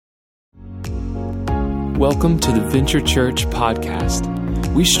Welcome to the Venture Church podcast.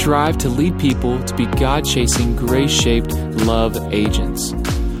 We strive to lead people to be God-chasing, grace-shaped love agents.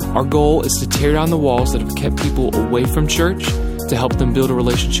 Our goal is to tear down the walls that have kept people away from church to help them build a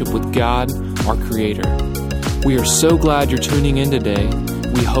relationship with God, our Creator. We are so glad you're tuning in today.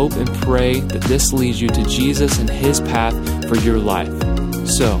 We hope and pray that this leads you to Jesus and His path for your life.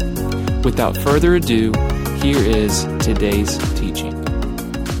 So, without further ado, here is today's teaching.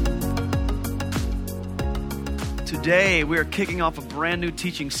 Today, we are kicking off a brand new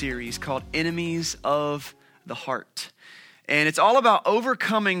teaching series called Enemies of the Heart. And it's all about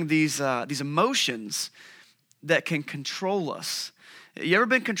overcoming these emotions that can control us. You ever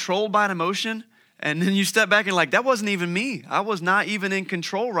been controlled by an emotion? And then you step back and like, that wasn't even me. I was not even in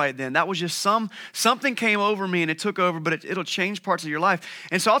control right then. That was just something came over me and it took over, but it'll change parts of your life.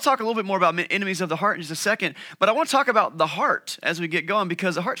 And so I'll talk a little bit more about enemies of the heart in just a second. But I want to talk about the heart as we get going,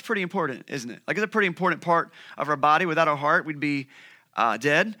 because the heart's pretty important, isn't it? Like, it's a pretty important part of our body. Without our heart, we'd be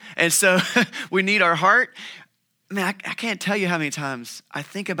dead. And so we need our heart. Man, I can't tell you how many times I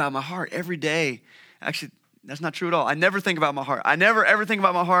think about my heart every day. Actually, that's not true at all. I never think about my heart. I never ever think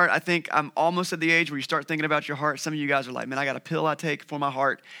about my heart. I think I'm almost at the age where you start thinking about your heart. Some of you guys are like, man, I got a pill I take for my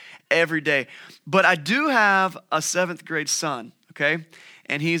heart every day. But I do have a 7th grade son, okay?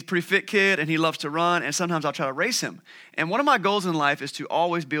 And he's a pretty fit kid and he loves to run, and sometimes I'll try to race him. And one of my goals in life is to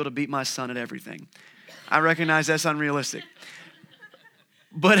always be able to beat my son at everything. I recognize that's unrealistic.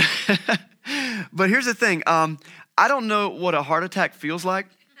 But here's the thing. I don't know what a heart attack feels like.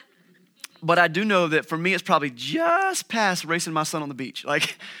 But I do know that for me, it's probably just past racing my son on the beach.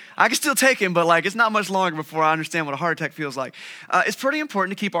 Like, I can still take him, but like, it's not much longer before I understand what a heart attack feels like. It's pretty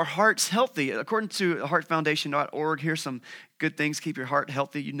important to keep our hearts healthy. According to heartfoundation.org, here's some good things to keep your heart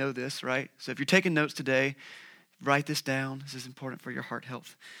healthy. You know this, right? So if you're taking notes today, write this down. This is important for your heart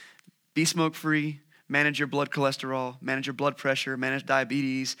health. Be smoke-free. Manage your blood cholesterol, manage your blood pressure, manage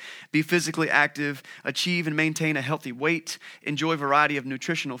diabetes, be physically active, achieve and maintain a healthy weight, enjoy a variety of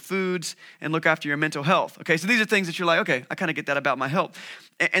nutritional foods, and look after your mental health. Okay, so these are things that you're like, okay, I kind of get that about my health.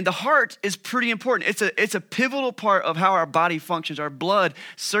 And the heart is pretty important. It's a pivotal part of how our body functions. Our blood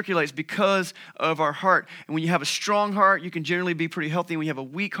circulates because of our heart. And when you have a strong heart, you can generally be pretty healthy. When you have a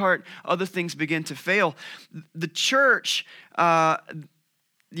weak heart, other things begin to fail. The church, our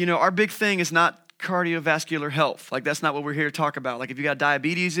big thing is not cardiovascular health. Like, that's not what we're here to talk about. Like, if you got a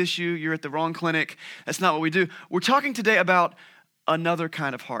diabetes issue, you're at the wrong clinic. That's not what we do. We're talking today about another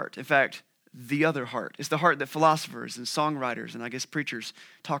kind of heart. In fact, the other heart. It's the heart that philosophers and songwriters and I guess preachers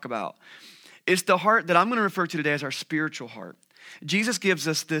talk about. It's the heart that I'm going to refer to today as our spiritual heart. Jesus gives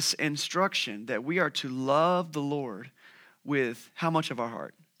us this instruction that we are to love the Lord with how much of our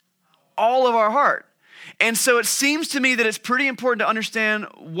heart? All of our heart. And so it seems to me that it's pretty important to understand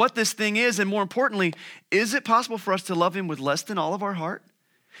what this thing is, and more importantly, is it possible for us to love Him with less than all of our heart?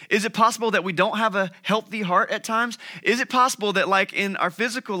 Is it possible that we don't have a healthy heart at times? Is it possible that, like in our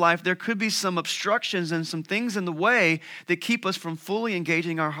physical life, there could be some obstructions and some things in the way that keep us from fully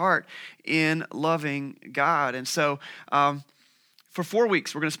engaging our heart in loving God? And so for 4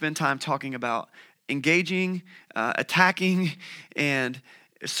 weeks, we're going to spend time talking about engaging, attacking, and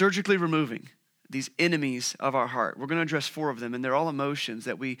surgically removing these enemies of our heart. We're going to address 4 of them, and they're all emotions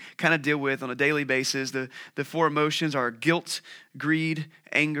that we kind of deal with on a daily basis. The 4 emotions are guilt, greed,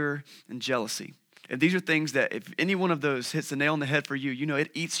 anger, and jealousy. And these are things that if any one of those hits the nail on the head for you, you know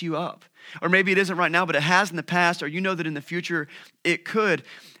it eats you up. Or maybe it isn't right now, but it has in the past, or you know that in the future it could.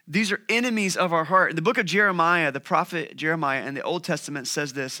 These are enemies of our heart. In the book of Jeremiah, the prophet Jeremiah in the Old Testament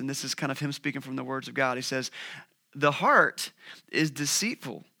says this, and this is kind of him speaking from the words of God. He says, "The heart is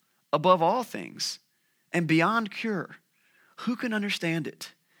deceitful above all things and beyond cure. Who can understand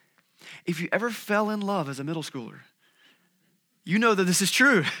it?" If you ever fell in love as a middle schooler, you know that this is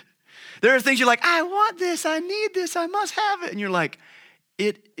true. There are things you're like, I want this, I need this, I must have it. And you're like,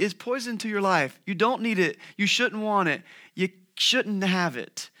 it is poison to your life. You don't need it. You shouldn't want it. You shouldn't have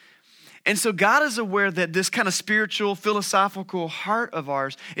it. And so God is aware that this kind of spiritual, philosophical heart of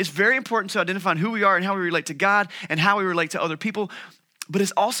ours is very important to identifying who we are and how we relate to God and how we relate to other people. But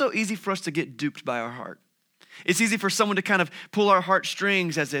it's also easy for us to get duped by our heart. It's easy for someone to kind of pull our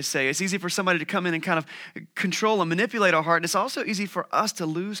heartstrings, as they say. It's easy for somebody to come in and kind of control and manipulate our heart. And it's also easy for us to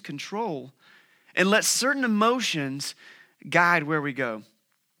lose control and let certain emotions guide where we go.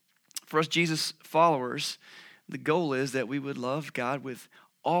 For us Jesus followers, the goal is that we would love God with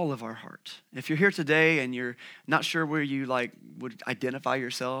all of our heart. If you're here today and you're not sure where you would identify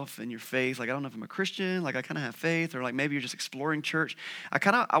yourself in your faith, like I don't know if I'm a Christian, like I kind of have faith, or like maybe you're just exploring church,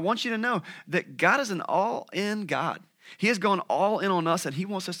 I want you to know that God is an all-in God. He has gone all in on us, and he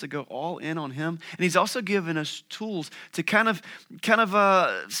wants us to go all in on him. And he's also given us tools to kind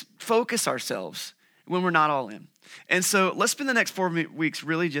of focus ourselves when we're not all in. And so let's spend the next 4 weeks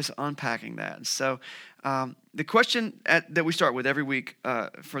really just unpacking that. And so the question that we start with every week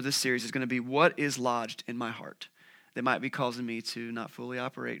for this series is going to be, what is lodged in my heart that might be causing me to not fully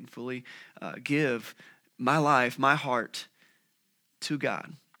operate and fully give my life, my heart to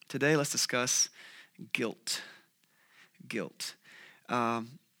God? Today, let's discuss guilt. Guilt.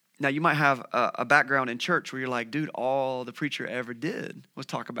 Now, you might have a background in church where you're like, dude, all the preacher ever did was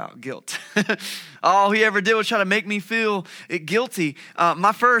talk about guilt. All he ever did was try to make me feel guilty.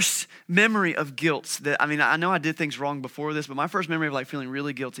 My first memory of guilt, I know I did things wrong before this, but my first memory of like feeling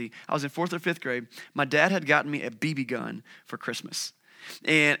really guilty, I was in 4th or 5th grade. My dad had gotten me a BB gun for Christmas.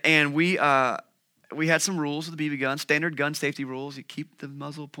 And we had some rules with the BB gun, standard gun safety rules. You keep the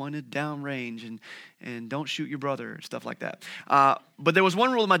muzzle pointed down range and don't shoot your brother, stuff like that. But there was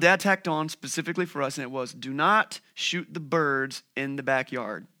one rule that my dad tacked on specifically for us, and it was, do not shoot the birds in the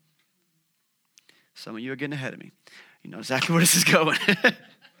backyard. Some of you are getting ahead of me. You know exactly where this is going.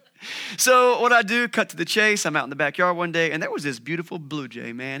 So what I do, cut to the chase. I'm out in the backyard one day, and there was this beautiful blue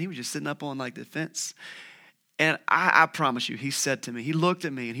jay, man. He was just sitting up on like the fence. And I promise you, he said to me, he looked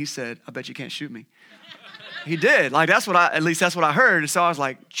at me and he said, I bet you can't shoot me. He did. Like, that's what I heard. And so I was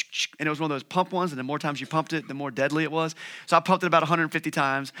like, and it was one of those pump ones. And the more times you pumped it, the more deadly it was. So I pumped it about 150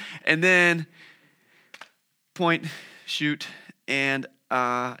 times. And then point, shoot, and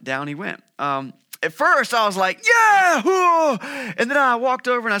down he went. At first, I was like, yeah! Whoa! And then I walked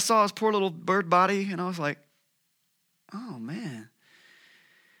over and I saw his poor little bird body. And I was like, oh, man.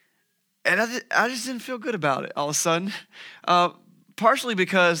 And I just didn't feel good about it all of a sudden. Partially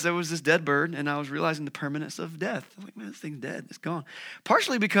because there was this dead bird and I was realizing the permanence of death. I was like, man, this thing's dead. It's gone.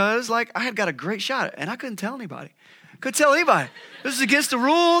 Partially because like I had got a great shot and I couldn't tell anybody. Couldn't tell anybody. This is against the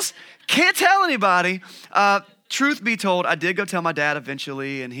rules. Can't tell anybody. Truth be told, I did go tell my dad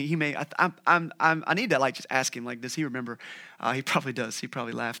eventually, and he may. I need to like just ask him, like, does he remember? He probably does. He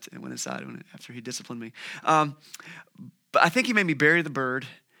probably laughed and went inside after he disciplined me. But I think he made me bury the bird,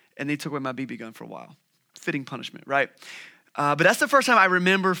 and they took away my BB gun for a while. Fitting punishment, right? But that's the first time I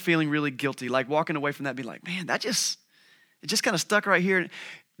remember feeling really guilty, like walking away from that, being like, man, it just kind of stuck right here.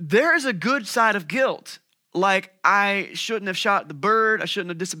 There is a good side of guilt. Like, I shouldn't have shot the bird. I shouldn't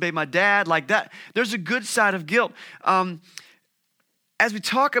have disobeyed my dad like that. There's a good side of guilt. As we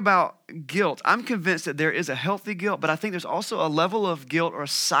talk about guilt, I'm convinced that there is a healthy guilt, but I think there's also a level of guilt or a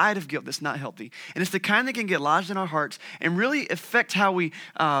side of guilt that's not healthy. And it's the kind that can get lodged in our hearts and really affect how we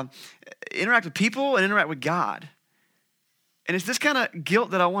interact with people and interact with God. And it's this kind of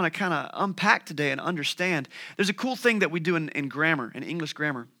guilt that I want to kind of unpack today and understand. There's a cool thing that we do in grammar, in English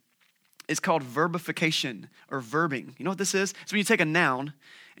grammar. It's called verbification or verbing. You know what this is? It's when you take a noun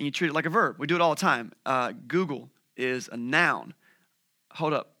and you treat it like a verb. We do it all the time. Google is a noun.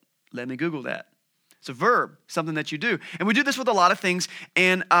 Hold up. Let me Google that. It's a verb, something that you do. And we do this with a lot of things,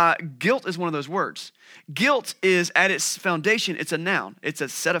 and guilt is one of those words. Guilt is, at its foundation, it's a noun. It's a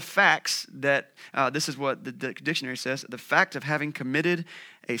set of facts that, this is what the dictionary says, the fact of having committed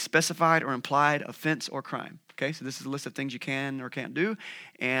a specified or implied offense or crime. Okay, so this is a list of things you can or can't do,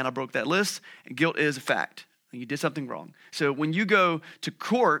 and I broke that list, and guilt is a fact. You did something wrong. So when you go to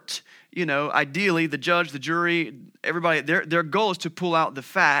court, you know, ideally the judge, the jury, everybody, their goal is to pull out the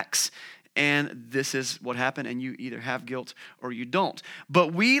facts, and this is what happened, and you either have guilt or you don't.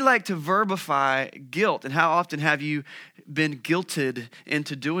 But we like to verbify guilt. And how often have you been guilted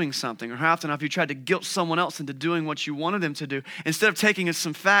into doing something? Or how often have you tried to guilt someone else into doing what you wanted them to do? Instead of taking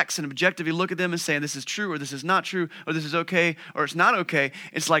some facts and objectively look at them and saying this is true or this is not true or this is okay or it's not okay,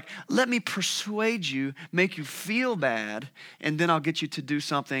 it's like, let me persuade you, make you feel bad, and then I'll get you to do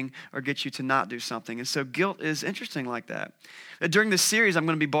something or get you to not do something. And so guilt is interesting like that. During this series, I'm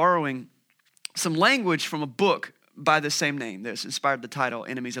going to be borrowing some language from a book by the same name that's inspired the title,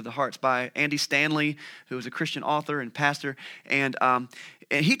 Enemies of the Hearts, by Andy Stanley, who is a Christian author and pastor. And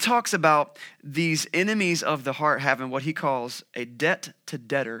he talks about these enemies of the heart having what he calls a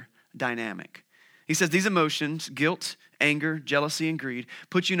debt-to-debtor dynamic. He says these emotions, guilt, anger, jealousy, and greed,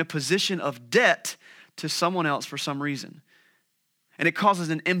 put you in a position of debt to someone else for some reason. And it causes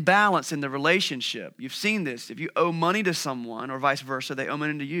an imbalance in the relationship. You've seen this. If you owe money to someone or vice versa, they owe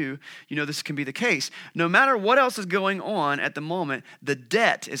money to you, you know this can be the case. No matter what else is going on at the moment, the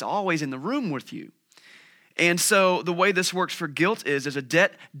debt is always in the room with you. And so the way this works for guilt is there's a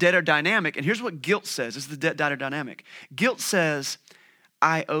debt-debtor dynamic. And here's what guilt says. This is the debt-debtor dynamic. Guilt says,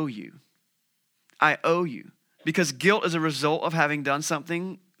 I owe you. I owe you. Because guilt is a result of having done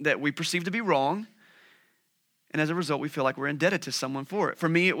something that we perceive to be wrong. And as a result, we feel like we're indebted to someone for it. For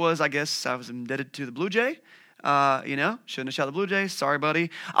me, it was, I guess, I was indebted to the Blue Jay. Shouldn't have shot the Blue Jay. Sorry,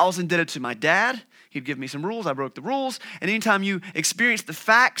 buddy. I was indebted to my dad. He'd give me some rules. I broke the rules. And anytime you experience the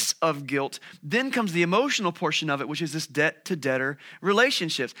facts of guilt, then comes the emotional portion of it, which is this debt-to-debtor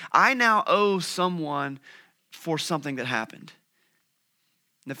relationships. I now owe someone for something that happened.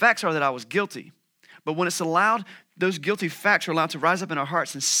 And the facts are that I was guilty. But when it's allowed, those guilty facts are allowed to rise up in our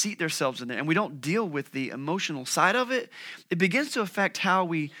hearts and seat themselves in there, and we don't deal with the emotional side of it, it begins to affect how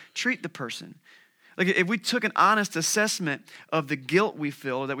we treat the person. Like if we took an honest assessment of the guilt we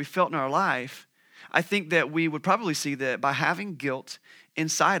feel or that we felt in our life, I think that we would probably see that by having guilt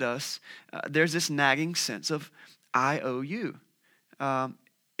inside us, there's this nagging sense of, I owe you.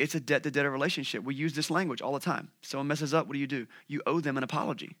 It's a debt-to-debtor relationship. We use this language all the time. Someone messes up, what do? You owe them an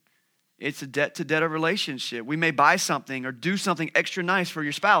apology. It's a debt-to-debtor relationship. We may buy something or do something extra nice for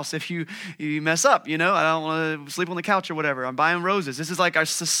your spouse if you mess up, I don't want to sleep on the couch or whatever. I'm buying roses. This is like our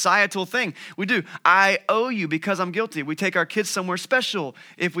societal thing. We do. I owe you because I'm guilty. We take our kids somewhere special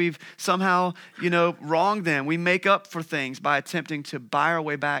if we've somehow, wronged them. We make up for things by attempting to buy our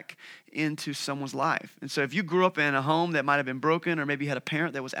way back into someone's life. And so if you grew up in a home that might have been broken or maybe you had a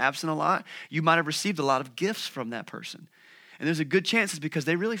parent that was absent a lot, you might have received a lot of gifts from that person. And there's a good chance it's because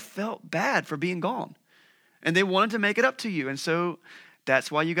they really felt bad for being gone. And they wanted to make it up to you. And so that's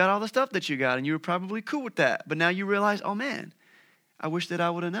why you got all the stuff that you got. And you were probably cool with that. But now you realize, oh man, I wish that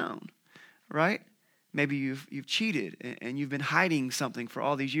I would have known, right? Maybe you've cheated and you've been hiding something for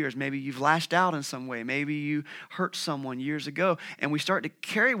all these years. Maybe you've lashed out in some way. Maybe you hurt someone years ago. And we start to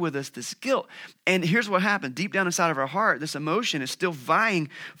carry with us this guilt. And here's what happened. Deep down inside of our heart, this emotion is still vying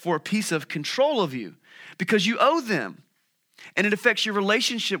for a piece of control of you because you owe them. And it affects your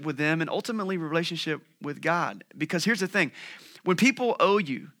relationship with them and ultimately relationship with God. Because here's the thing. When people owe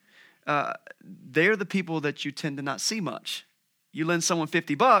you, they're the people that you tend to not see much. You lend someone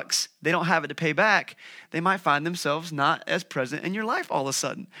 $50, they don't have it to pay back. They might find themselves not as present in your life all of a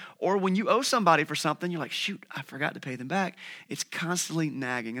sudden. Or when you owe somebody for something, you're like, shoot, I forgot to pay them back. It's constantly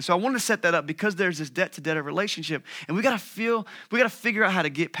nagging. And so I wanted to set that up because there's this debt-to-debtor relationship. And we got to figure out how to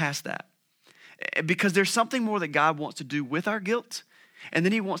get past that. Because there's something more that God wants to do with our guilt, and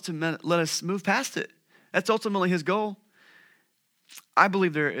then he wants to let us move past it. That's ultimately his goal. I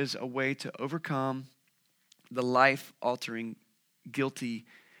believe there is a way to overcome the life-altering, guilty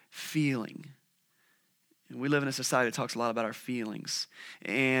feeling. And we live in a society that talks a lot about our feelings.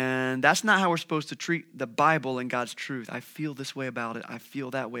 And that's not how we're supposed to treat the Bible and God's truth. I feel this way about it. I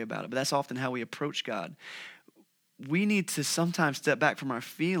feel that way about it. But that's often how we approach God. We need to sometimes step back from our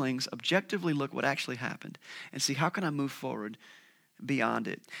feelings, objectively look what actually happened, and see how can I move forward beyond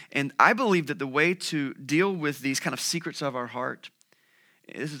it. And I believe that the way to deal with these kind of secrets of our heart,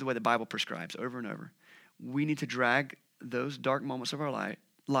 this is the way the Bible prescribes over and over. We need to drag those dark moments of our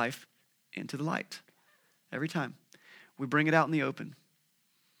life into the light. Every time. We bring it out in the open.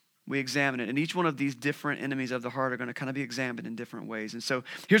 We examine it. And each one of these different enemies of the heart are going to kind of be examined in different ways. And so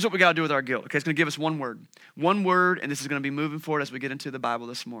here's what we got to do with our guilt. Okay, it's going to give us one word. One word, and this is going to be moving forward as we get into the Bible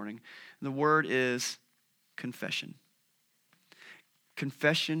this morning. And the word is confession.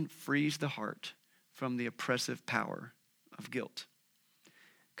 Confession frees the heart from the oppressive power of guilt.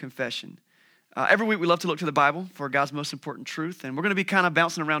 Confession. Every week we love to look to the Bible for God's most important truth, and we're going to be kind of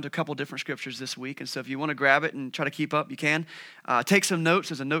bouncing around to a couple different scriptures this week, and so if you want to grab it and try to keep up, you can. Take some notes.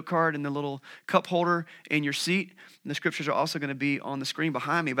 There's a note card in the little cup holder in your seat, and the scriptures are also going to be on the screen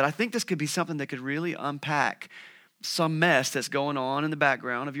behind me, but I think this could be something that could really unpack some mess that's going on in the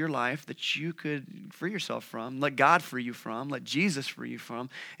background of your life that you could free yourself from, let God free you from, let Jesus free you from,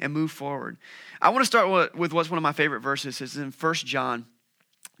 and move forward. I want to start with what's one of my favorite verses. It's in 1 John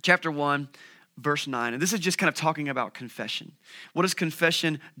chapter 1, verse 9. And this is just kind of talking about confession. What does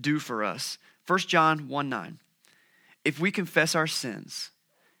confession do for us? 1 John 1:9. If we confess our sins,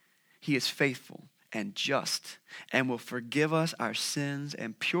 he is faithful and just and will forgive us our sins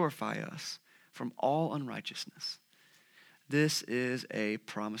and purify us from all unrighteousness. This is a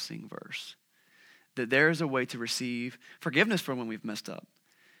promising verse. That there is a way to receive forgiveness for when we've messed up.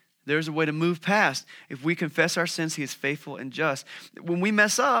 There's a way to move past. If we confess our sins, he is faithful and just. When we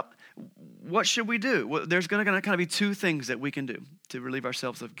mess up, what should we do? Well, there's going to kind of be two things that we can do to relieve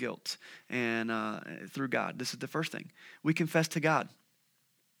ourselves of guilt and through God. This is the first thing. We confess to God.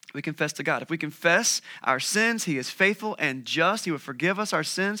 We confess to God. If we confess our sins, he is faithful and just. He will forgive us our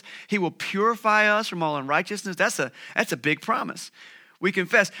sins. He will purify us from all unrighteousness. That's a big promise. We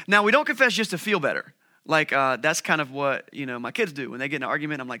confess. Now, we don't confess just to feel better. Like, that's kind of what, my kids do. When they get in an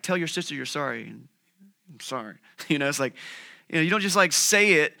argument, I'm like, tell your sister you're sorry. I'm sorry. It's like, You don't just like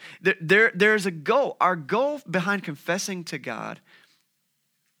say it. There's a goal. Our goal behind confessing to God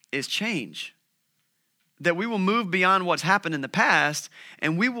is change. That we will move beyond what's happened in the past,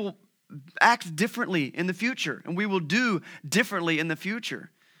 and we will act differently in the future, and we will do differently in the future.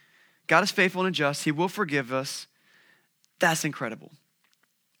 God is faithful and just. He will forgive us. That's incredible.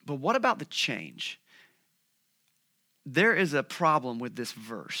 But what about the change? There is a problem with this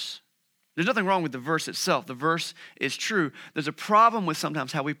verse. There's nothing wrong with the verse itself. The verse is true. There's a problem with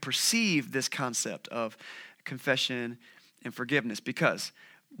sometimes how we perceive this concept of confession and forgiveness, because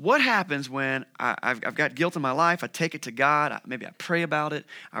what happens when I've got guilt in my life? I take it to God. Maybe I pray about it.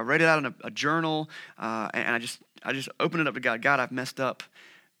 I write it out in a journal, and I just open it up to God. God, I've messed up.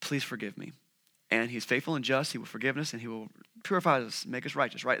 Please forgive me. And He's faithful and just. He will forgive us, and He will purify us, make us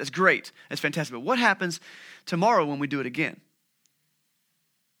righteous. Right? That's great. That's fantastic. But what happens tomorrow when we do it again?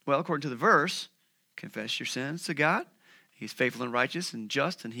 Well, according to the verse, confess your sins to God. He's faithful and righteous and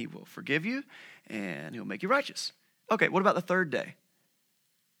just, and He will forgive you, and He'll make you righteous. Okay, what about the third day?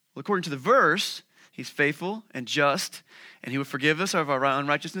 Well, according to the verse, He's faithful and just, and He will forgive us of our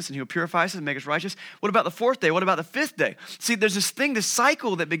unrighteousness, and He will purify us and make us righteous. What about the fourth day? What about the fifth day? See, there's this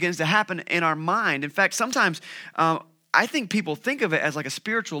cycle that begins to happen in our mind. In fact, sometimes I think people think of it as like a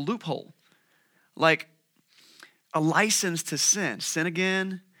spiritual loophole, like a license to sin. Sin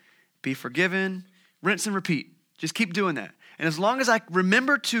again, be forgiven, rinse and repeat. Just keep doing that. And as long as I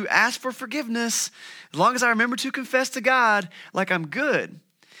remember to ask for forgiveness, as long as I remember to confess to God, like I'm good.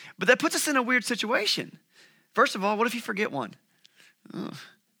 But that puts us in a weird situation. First of all, what if you forget one? Ugh.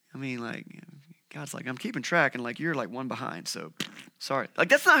 I mean, like, God's like, I'm keeping track, and like you're like one behind, so sorry. Like,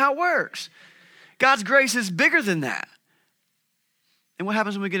 that's not how it works. God's grace is bigger than that. And what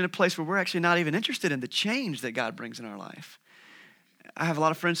happens when we get in a place where we're actually not even interested in the change that God brings in our life? I have a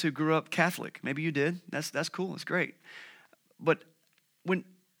lot of friends who grew up Catholic. Maybe you did. That's cool. It's great. But when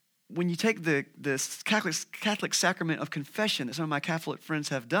you take the Catholic sacrament of confession that some of my Catholic friends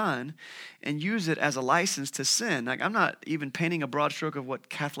have done and use it as a license to sin, like, I'm not even painting a broad stroke of what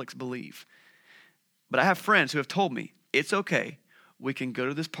Catholics believe. But I have friends who have told me, it's okay. We can go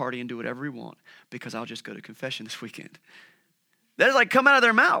to this party and do whatever we want because I'll just go to confession this weekend. That's like come out of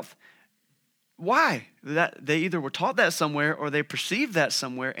their mouth. Why? They either were taught that somewhere or they perceived that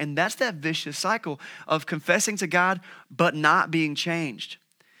somewhere, and that's that vicious cycle of confessing to God but not being changed.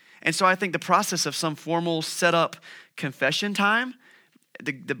 And so I think the process of some formal set up confession time,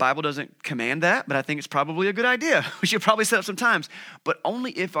 the Bible doesn't command that, but I think it's probably a good idea. We should probably set up some times, but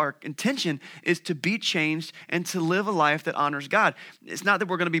only if our intention is to be changed and to live a life that honors God. It's not that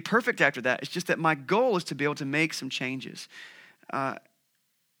we're going to be perfect after that. It's just that my goal is to be able to make some changes. And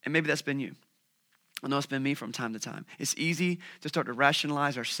maybe that's been you. I know it's been me from time to time. It's easy to start to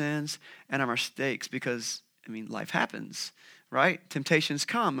rationalize our sins and our mistakes because, life happens, right? Temptations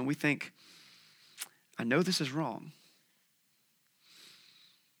come and we think, I know this is wrong,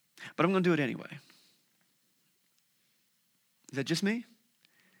 but I'm going to do it anyway. Is that just me?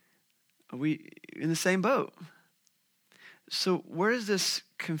 Are we in the same boat? So where does this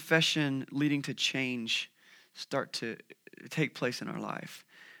confession leading to change start to take place in our life?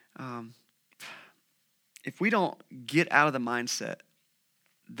 If we don't get out of the mindset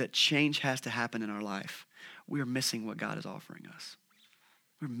that change has to happen in our life, we are missing what God is offering us.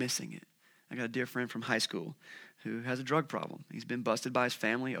 We're missing it. I got a dear friend from high school who has a drug problem. He's been busted by his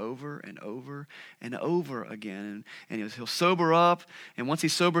family over and over and over again. And he'll sober up, and once he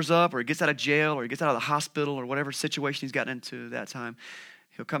sobers up or he gets out of jail or he gets out of the hospital or whatever situation he's gotten into that time,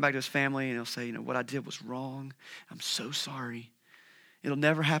 he'll come back to his family and he'll say, what I did was wrong. I'm so sorry. It'll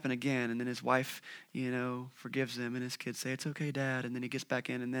never happen again. And then his wife, forgives him, and his kids say, it's okay, Dad. And then he gets back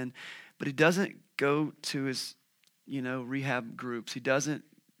in, but he doesn't go to his, rehab groups. He doesn't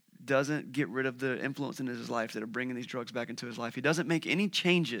get rid of the influence in his life that are bringing these drugs back into his life. He doesn't make any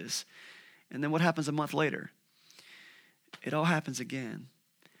changes. And then what happens a month later? It all happens again.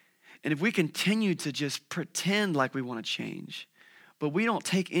 And if we continue to just pretend like we want to change, but we don't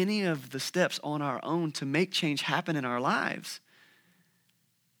take any of the steps on our own to make change happen in our lives,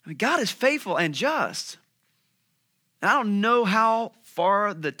 God is faithful and just. And I don't know how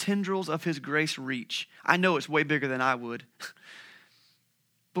far the tendrils of His grace reach. I know it's way bigger than I would.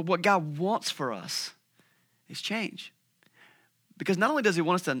 But what God wants for us is change. Because not only does He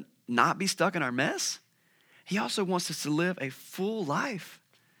want us to not be stuck in our mess, He also wants us to live a full life.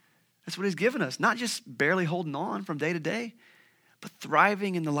 That's what He's given us. Not just barely holding on from day to day, but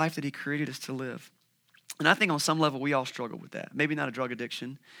thriving in the life that He created us to live. And I think on some level we all struggle with that. Maybe not a drug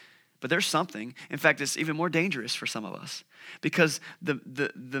addiction, but there's something. In fact, it's even more dangerous for some of us because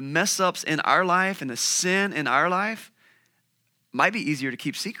the mess ups in our life and the sin in our life might be easier to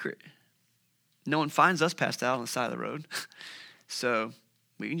keep secret. No one finds us passed out on the side of the road. So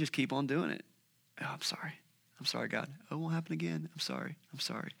we can just keep on doing it. Oh, I'm sorry. I'm sorry, God. Oh, it won't happen again. I'm sorry. I'm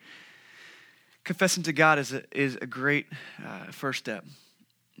sorry. Confessing to God is a great first step.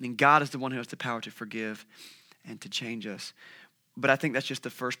 I mean, God is the one who has the power to forgive and to change us. But I think that's just the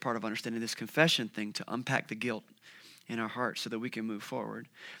first part of understanding this confession thing, to unpack the guilt in our hearts so that we can move forward.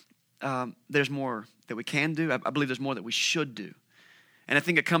 There's more that we can do. I believe there's more that we should do. And I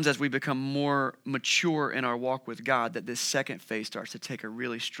think it comes as we become more mature in our walk with God that this second phase starts to take a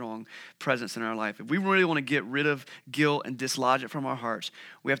really strong presence in our life. If we really want to get rid of guilt and dislodge it from our hearts,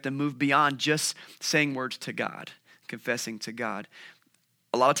 we have to move beyond just saying words to God, confessing to God.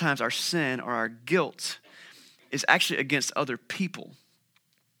 A lot of times our sin or our guilt is actually against other people.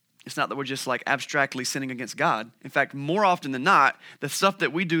 It's not that we're just like abstractly sinning against God. In fact, more often than not, the stuff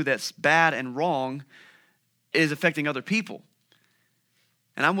that we do that's bad and wrong is affecting other people.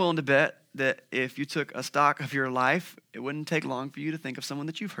 And I'm willing to bet that if you took a stock of your life, it wouldn't take long for you to think of someone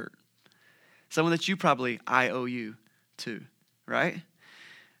that you've hurt. Someone that you probably IOU to, right?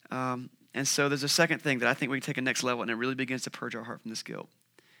 And so there's a second thing that I think we can take a next level, and it really begins to purge our heart from this guilt.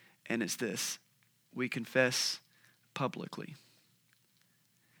 And it's this: we confess publicly.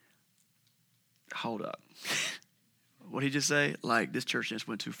 Hold up. What did he just say? Like, this church just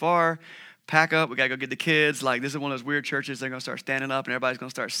went too far. Pack up, we got to go get the kids. Like, this is one of those weird churches. They're going to start standing up and everybody's going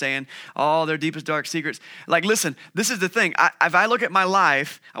to start saying all their deepest, dark secrets. Like, listen, this is the thing. If I look at my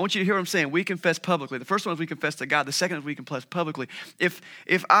life, I want you to hear what I'm saying. We confess publicly. The first one is we confess to God. The second is we confess publicly. If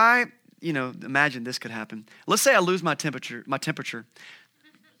I, imagine this could happen. Let's say I lose my temperature.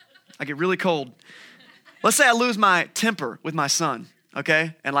 I get really cold. Let's say I lose my temper with my son,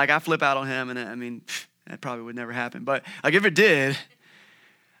 okay? And like I flip out on him, and that probably would never happen. But like if it did,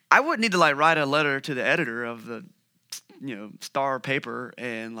 I wouldn't need to like write a letter to the editor of the, Star paper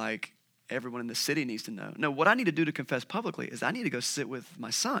and like everyone in the city needs to know. No, what I need to do to confess publicly is I need to go sit with my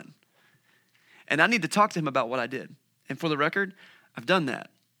son. And I need to talk to him about what I did. And for the record, I've done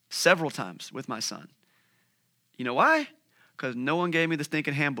that several times with my son. You know why? Because no one gave me the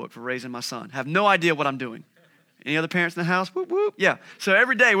stinking handbook for raising my son. Have no idea what I'm doing. Any other parents in the house? Whoop, whoop. Yeah. So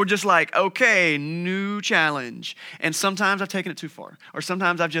every day we're just like, okay, new challenge. And sometimes I've taken it too far. Or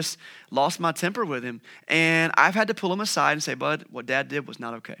sometimes I've just lost my temper with him. And I've had to pull him aside and say, bud, what dad did was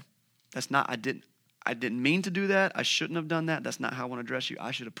not okay. I didn't mean to do that. I shouldn't have done that. That's not how I want to address you.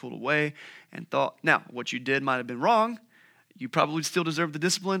 I should have pulled away and thought, now, what you did might have been wrong. You probably still deserve the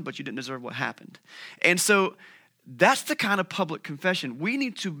discipline, but you didn't deserve what happened. And so that's the kind of public confession. We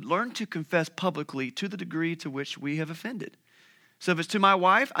need to learn to confess publicly to the degree to which we have offended. So if it's to my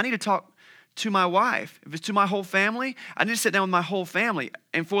wife, I need to talk to my wife. If it's to my whole family, I need to sit down with my whole family.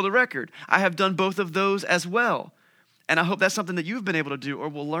 And for the record, I have done both of those as well. And I hope that's something that you've been able to do or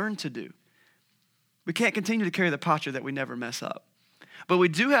will learn to do. We can't continue to carry the posture that we never mess up. But we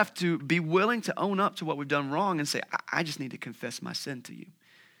do have to be willing to own up to what we've done wrong and say, I just need to confess my sin to you.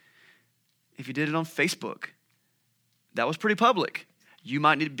 If you did it on Facebook, that was pretty public. You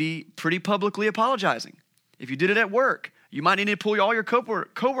might need to be pretty publicly apologizing. If you did it at work, you might need to pull all your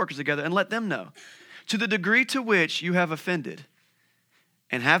coworkers together and let them know. To the degree to which you have offended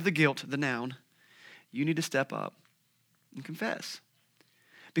and have the guilt, the noun, you need to step up and confess.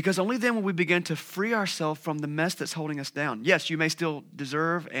 Because only then will we begin to free ourselves from the mess that's holding us down. Yes, you may still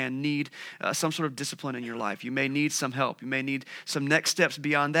deserve and need some sort of discipline in your life. You may need some help. You may need some next steps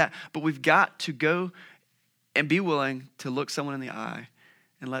beyond that. But we've got to go and be willing to look someone in the eye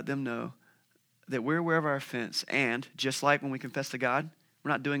and let them know that we're aware of our offense. And just like when we confess to God,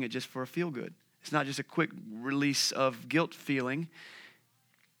 we're not doing it just for a feel-good. It's not just a quick release of guilt feeling.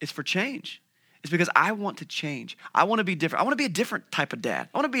 It's for change. It's because I want to change. I want to be different. I want to be a different type of dad.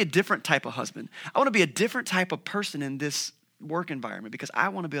 I want to be a different type of husband. I want to be a different type of person in this work environment because I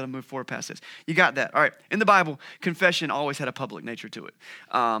want to be able to move forward past this. You got that? All right. In the Bible, confession always had a public nature to it.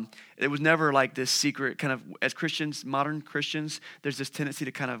 It was never like this secret kind of, as Christians, modern Christians, there's this tendency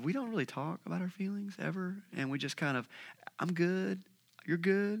to kind of, we don't really talk about our feelings ever. And we just kind of, I'm good. You're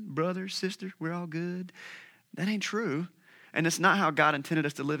good. Brother, sister, we're all good. That ain't true. And it's not how God intended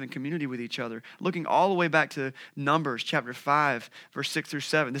us to live in community with each other. Looking all the way back to Numbers chapter 5, verse 6 through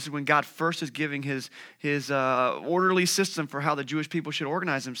 7. This is when God first is giving his orderly system for how the Jewish people should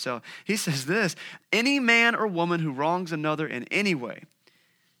organize themselves. He says this: any man or woman who wrongs another in any way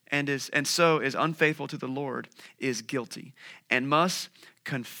and so is unfaithful to the Lord is guilty and must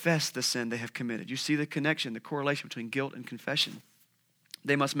confess the sin they have committed. You see the connection, the correlation between guilt and confession.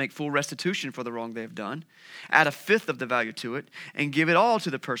 They must make full restitution for the wrong they have done, add a fifth of the value to it, and give it all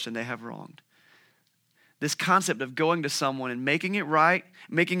to the person they have wronged. this concept of going to someone and making it right,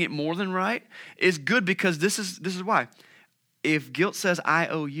 making it more than right, is good because this is why. If guilt says, I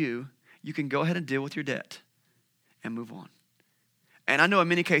owe you, you can go ahead and deal with your debt and move on. And I know in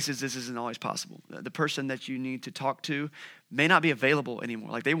many cases this isn't always possible. The person that you need to talk to may not be available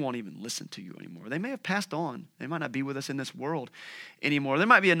anymore. Like they won't even listen to you anymore. They may have passed on. They might not be with us in this world anymore. There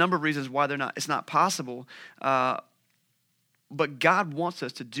might be a number of reasons why it's not possible. But God wants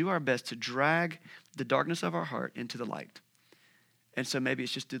us to do our best to drag the darkness of our heart into the light. And so maybe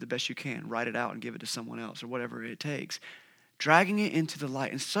it's just do the best you can. Write it out and give it to someone else or whatever it takes. Dragging it into the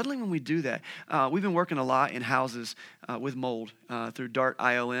light. And suddenly when we do that, we've been working a lot in houses with mold through DART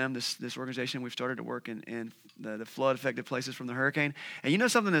ILM, this organization we've started to work in the flood-affected places from the hurricane. And you know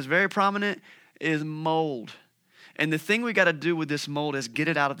something that's very prominent is mold. And the thing we got to do with this mold is get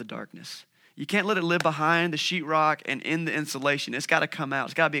it out of the darkness. You can't let it live behind the sheetrock and in the insulation. It's got to come out.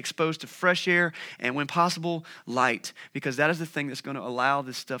 It's got to be exposed to fresh air and, when possible, light, because that is the thing that's going to allow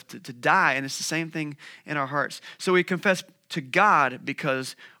this stuff to die. And it's the same thing in our hearts. So we confess to God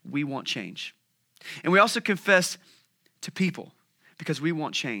because we want change. And we also confess to people because we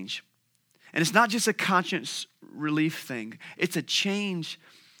want change. And it's not just a conscience relief thing. It's a change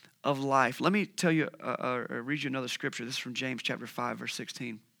of life. Let me tell you, read you another scripture. This is from James chapter 5, verse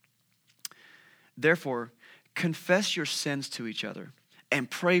 16. Therefore, confess your sins to each other and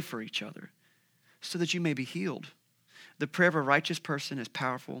pray for each other so that you may be healed. The prayer of a righteous person is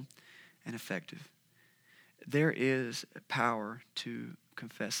powerful and effective. There is power to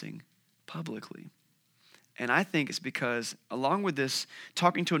confessing publicly. And I think it's because along with this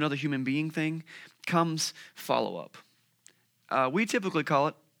talking to another human being thing comes follow-up. We typically call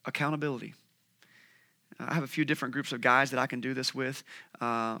it accountability. I have a few different groups of guys that I can do this with.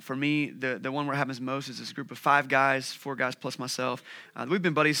 For me, the one where it happens most is this group of 5 guys, 4 guys plus myself. We've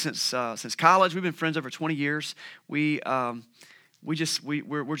been buddies since college. We've been friends over 20 years. We're just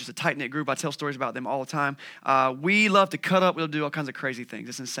a tight-knit group. I tell stories about them all the time. We love to cut up. We'll do all kinds of crazy things.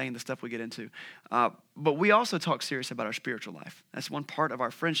 It's insane, the stuff we get into. But we also talk serious about our spiritual life. That's one part of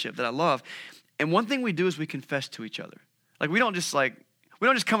our friendship that I love. And one thing we do is we confess to each other. Like we don't just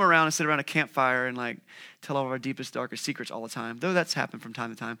come around and sit around a campfire and like tell all of our deepest, darkest secrets all the time, though that's happened from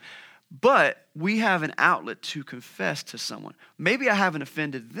time to time. But we have an outlet to confess to someone. Maybe I haven't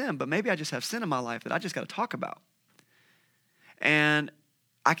offended them, but maybe I just have sin in my life that I just got to talk about. And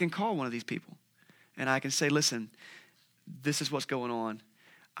I can call one of these people and I can say, listen, this is what's going on.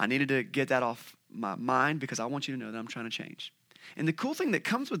 I needed to get that off my mind because I want you to know that I'm trying to change. And the cool thing that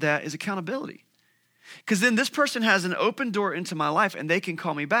comes with that is accountability. Because then this person has an open door into my life and they can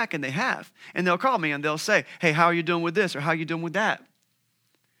call me back, and they have. And they'll call me and they'll say, hey, how are you doing with this? Or how are you doing with that?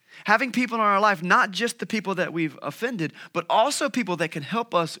 Having people in our life, not just the people that we've offended, but also people that can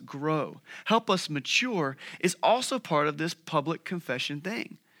help us grow, help us mature, is also part of this public confession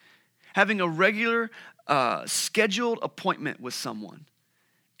thing. Having a regular, scheduled appointment with someone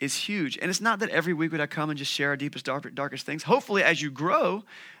is huge. And it's not that every week would I come and just share our deepest, darkest things. Hopefully, as you grow,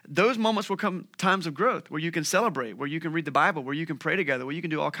 those moments will come times of growth where you can celebrate, where you can read the Bible, where you can pray together, where you can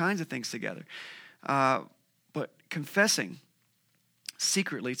do all kinds of things together. But confessing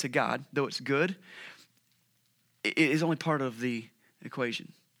secretly to God, though it's good, it is only part of the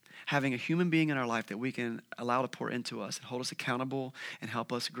equation. Having a human being in our life that we can allow to pour into us and hold us accountable and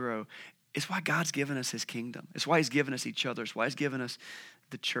help us grow is why God's given us his kingdom. It's why he's given us each other. It's why he's given us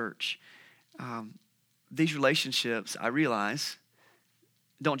the church. These relationships, I realize,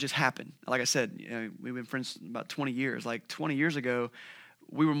 don't just happen. Like I said, we've been friends about 20 years. Like 20 years ago,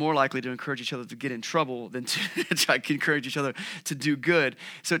 we were more likely to encourage each other to get in trouble than to try to encourage each other to do good.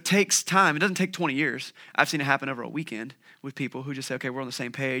 So it takes time. It doesn't take 20 years. I've seen it happen over a weekend with people who just say, okay, we're on the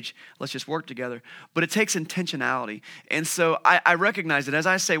same page. Let's just work together. But it takes intentionality. And so I recognize that as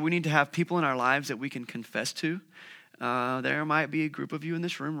I say, we need to have people in our lives that we can confess to. There might be a group of you in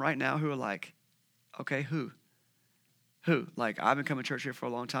this room right now who are like, okay, who? Who? Like, I've been coming to church here for a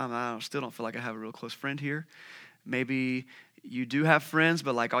long time. I still don't feel like I have a real close friend here. Maybe you do have friends,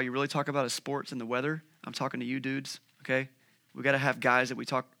 but like all you really talk about is sports and the weather. I'm talking to you dudes, okay? We got to have guys that we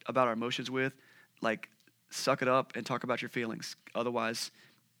talk about our emotions with. Like, suck it up and talk about your feelings. Otherwise,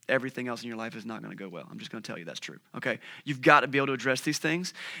 everything else in your life is not going to go well. I'm just going to tell you that's true, okay? You've got to be able to address these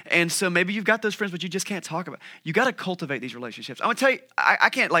things. And so maybe you've got those friends, but you just can't talk about it. You got to cultivate these relationships. I want to tell you, I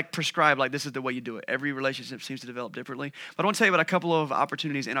can't like prescribe like this is the way you do it. Every relationship seems to develop differently. But I want to tell you about a couple of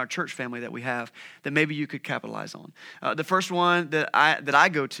opportunities in our church family that we have that maybe you could capitalize on. The first one that I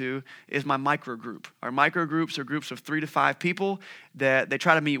go to is my micro group. Our micro groups are groups of 3 to 5 people that they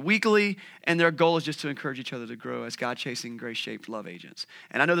try to meet weekly, and their goal is just to encourage each other to grow as God-chasing, grace-shaped love agents.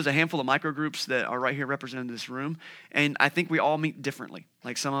 And I know there's a handful of micro groups that are right here represented in this room, and I think we all meet differently.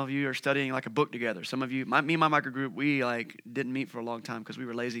 Like some of you are studying like a book together. Some of you, me and my micro group, we like didn't meet for a long time because we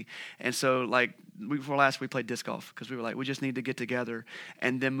were lazy. And so like week before last, we played disc golf because we were like, we just need to get together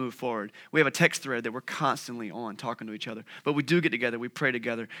and then move forward. We have a text thread that we're constantly on talking to each other. But we do get together, we pray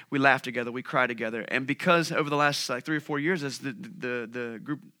together, we laugh together, we cry together. And because over the last like 3 or 4 years, as the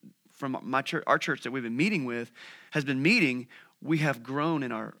group from my church, our church that we've been meeting with has been meeting, we have grown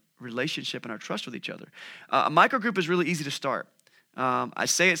in our relationship and our trust with each other. A micro group is really easy to start. I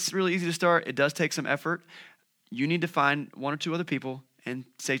say it's really easy to start. It does take some effort. You need to find 1 or 2 other people and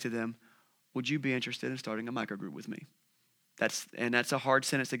say to them, would you be interested in starting a micro group with me? That's a hard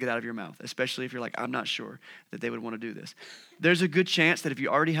sentence to get out of your mouth, especially if you're like, I'm not sure that they would want to do this. There's a good chance that if you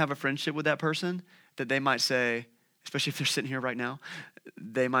already have a friendship with that person, that they might say, especially if they're sitting here right now,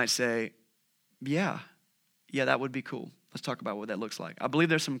 they might say, yeah, that would be cool. Let's talk about what that looks like. I believe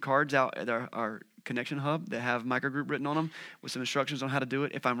there's some cards out at our Connection Hub that have microgroup written on them with some instructions on how to do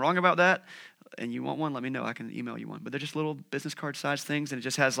it. If I'm wrong about that and you want one, let me know. I can email you one. But they're just little business card size things, and it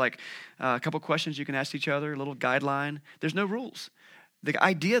just has like a couple questions you can ask each other, a little guideline. There's no rules. The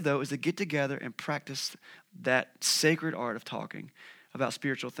idea, though, is to get together and practice that sacred art of talking about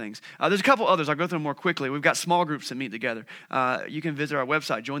spiritual things. There's a couple others. I'll go through them more quickly. We've got small groups that meet together. You can visit our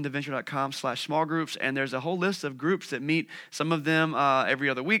website, jointheventure.com/small groups, and there's a whole list of groups that meet, some of them every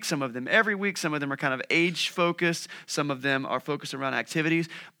other week, some of them every week, some of them are kind of age-focused, some of them are focused around activities.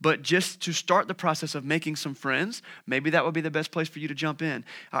 But just to start the process of making some friends, maybe that would be the best place for you to jump in.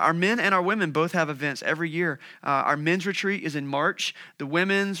 Our men and our women both have events every year. Our men's retreat is in March. The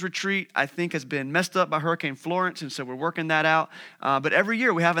women's retreat, I think, has been messed up by Hurricane Florence, and so we're working that out. But every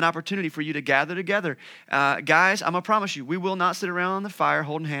year we have an opportunity for you to gather together. Guys, I'm going to promise you, we will not sit around on the fire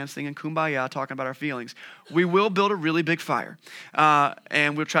holding hands, singing Kumbaya, talking about our feelings. We will build a really big fire.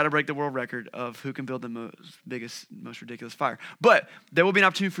 And we'll try to break the world record of who can build the biggest, most ridiculous fire. But there will be an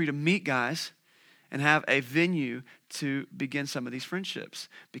opportunity for you to meet guys and have a venue to begin some of these friendships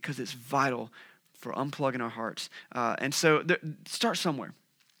because it's vital for unplugging our hearts. And so start somewhere.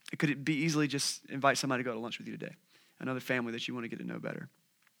 It could be easily just invite somebody to go to lunch with you today. Another family that you want to get to know better.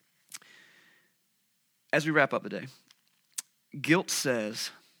 As we wrap up today, guilt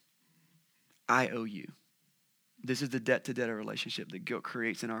says, I owe you. This is the debt-to-debtor relationship that guilt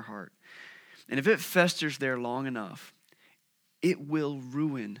creates in our heart. And if it festers there long enough, it will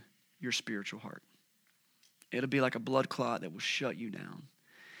ruin your spiritual heart. It'll be like a blood clot that will shut you down.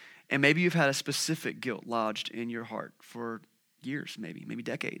 And maybe you've had a specific guilt lodged in your heart for years, maybe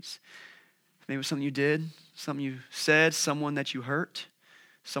decades. Maybe it was something you did, something you said, someone that you hurt,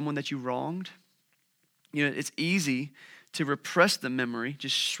 someone that you wronged. You know, it's easy to repress the memory,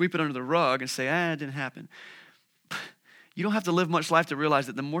 just sweep it under the rug and say, it didn't happen. You don't have to live much life to realize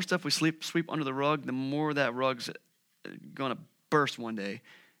that the more stuff we sweep under the rug, the more that rug's going to burst one day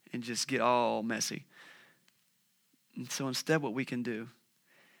and just get all messy. And so instead what we can do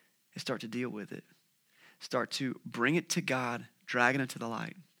is start to deal with it. Start to bring it to God, drag it into the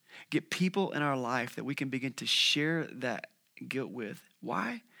light. Get people in our life that we can begin to share that guilt with.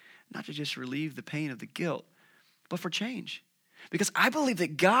 Why? Not to just relieve the pain of the guilt, but for change. Because I believe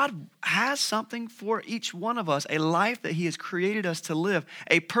that God has something for each one of us, a life that he has created us to live,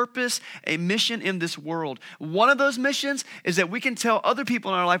 a purpose, a mission in this world. One of those missions is that we can tell other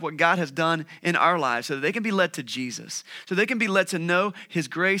people in our life what God has done in our lives so that they can be led to Jesus, so they can be led to know his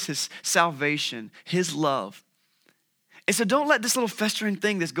grace, his salvation, his love. And so don't let this little festering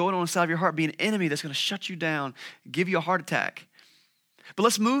thing that's going on inside of your heart be an enemy that's going to shut you down, give you a heart attack. But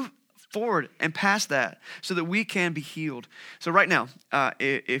let's move forward and past that so that we can be healed. So right now,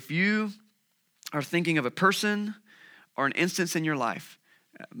 if you are thinking of a person or an instance in your life,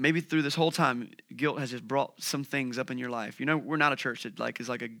 maybe through this whole time, guilt has just brought some things up in your life. You know, we're not a church that is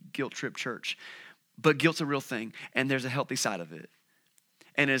like a guilt trip church, but guilt's a real thing, and there's a healthy side of it.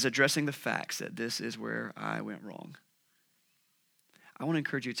 And it is addressing the facts that this is where I went wrong. I want to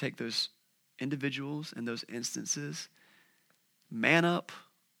encourage you to take those individuals and those instances, man up,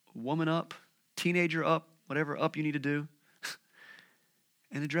 woman up, teenager up, whatever up you need to do,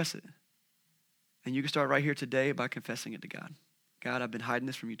 and address it. And you can start right here today by confessing it to God. God, I've been hiding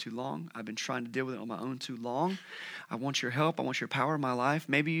this from you too long. I've been trying to deal with it on my own too long. I want your help. I want your power in my life.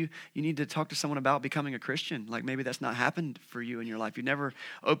 Maybe you need to talk to someone about becoming a Christian. Like maybe that's not happened for you in your life. You never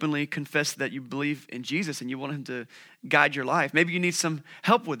openly confessed that you believe in Jesus and you want him to guide your life. Maybe you need some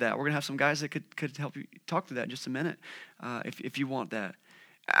help with that. We're going to have some guys that could help you talk through that in just a minute if you want that.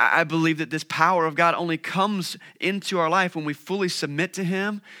 I believe that this power of God only comes into our life when we fully submit to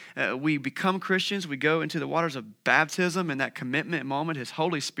him. We become Christians. We go into the waters of baptism, and that commitment moment, his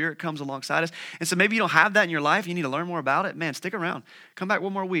Holy Spirit comes alongside us. And so maybe you don't have that in your life. You need to learn more about it. Man, stick around. Come back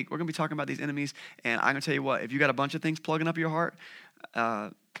one more week. We're going to be talking about these enemies. And I'm going to tell you what, if you got a bunch of things plugging up your heart,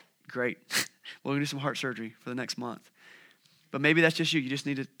 great. We're going to do some heart surgery for the next month. But maybe that's just you. You just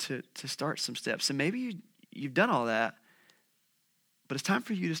need to start some steps. And maybe you've done all that. But it's time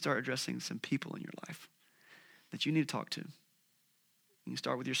for you to start addressing some people in your life that you need to talk to. You can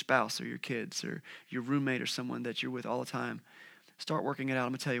start with your spouse or your kids or your roommate or someone that you're with all the time. Start working it out. I'm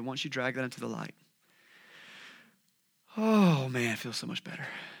going to tell you, once you drag that into the light, oh man, it feels so much better.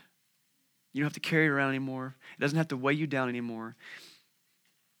 You don't have to carry it around anymore. It doesn't have to weigh you down anymore.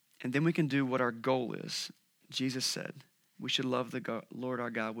 And then we can do what our goal is. Jesus said, we should love the Lord our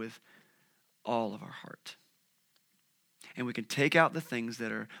God with all of our heart. And we can take out the things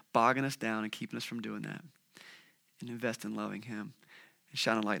that are bogging us down and keeping us from doing that and invest in loving him and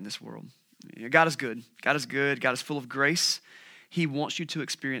shining light in this world. God is good. God is good. God is full of grace. He wants you to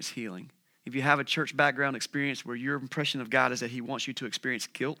experience healing. If you have a church background experience where your impression of God is that he wants you to experience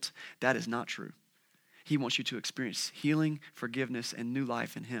guilt, that is not true. He wants you to experience healing, forgiveness, and new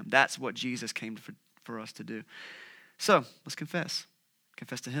life in him. That's what Jesus came for us to do. So let's confess.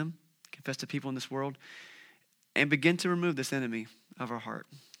 Confess to him. Confess to people in this world. And begin to remove this enemy of our heart.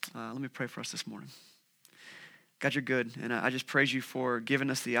 Let me pray for us this morning. God, you're good. And I just praise you for giving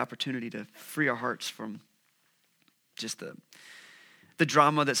us the opportunity to free our hearts from just the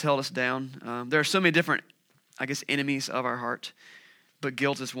drama that's held us down. There are so many different, enemies of our heart. But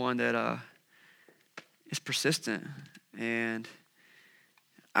guilt is one that is persistent. And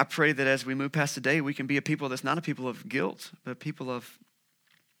I pray that as we move past today, we can be a people that's not a people of guilt, but a people of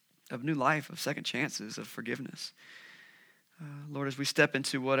new life, of second chances, of forgiveness. Lord, as we step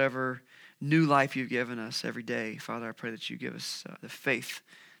into whatever new life you've given us every day, Father, I pray that you give us the faith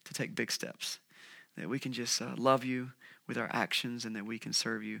to take big steps, that we can just love you with our actions and that we can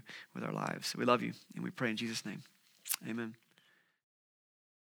serve you with our lives. We love you, and we pray in Jesus' name. Amen.